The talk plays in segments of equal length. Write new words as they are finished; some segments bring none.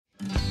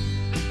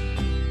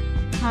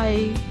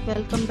Hi,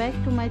 welcome back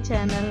to my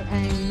channel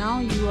and now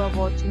you are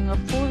watching a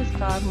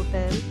 4-star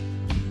hotel.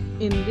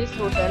 In this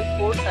hotel,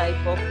 4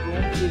 type of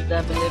room is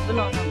available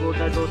on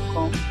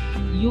agoda.com.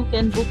 You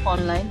can book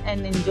online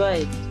and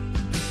enjoy it.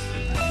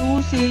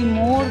 To see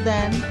more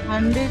than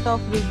 100 of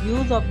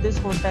reviews of this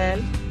hotel,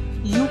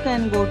 you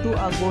can go to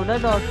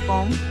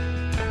agoda.com.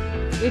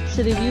 Its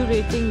review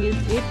rating is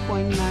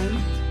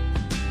 8.9.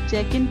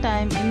 Check-in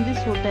time in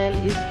this hotel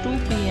is 2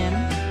 p.m.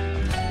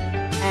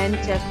 and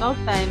checkout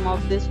time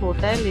of this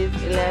hotel is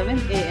 11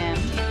 a.m.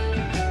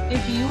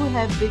 If you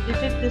have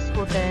visited this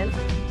hotel,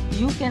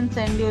 you can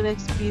send your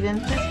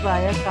experiences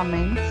via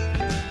comments.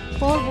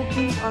 For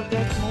booking or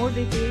get more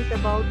details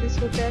about this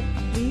hotel,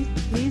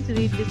 please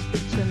read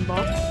description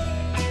box.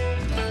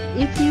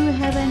 If you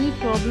have any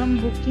problem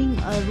booking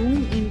a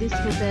room in this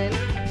hotel,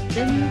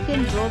 then you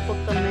can drop a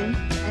comment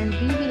and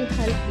we will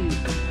help you.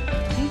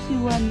 If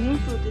you are new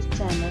to this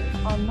channel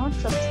or not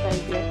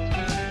subscribed yet,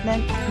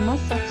 then you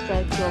must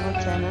subscribe to our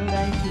channel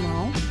right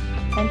now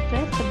and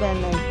press the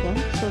bell icon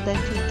so that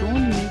you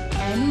don't miss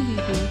any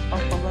videos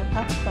of our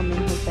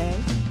upcoming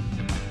hotels.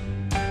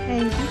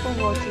 Thank you for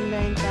watching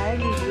the entire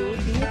video.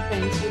 Dear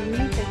friends, we'll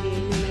meet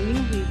again in a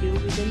new video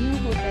with a new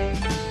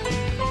hotel.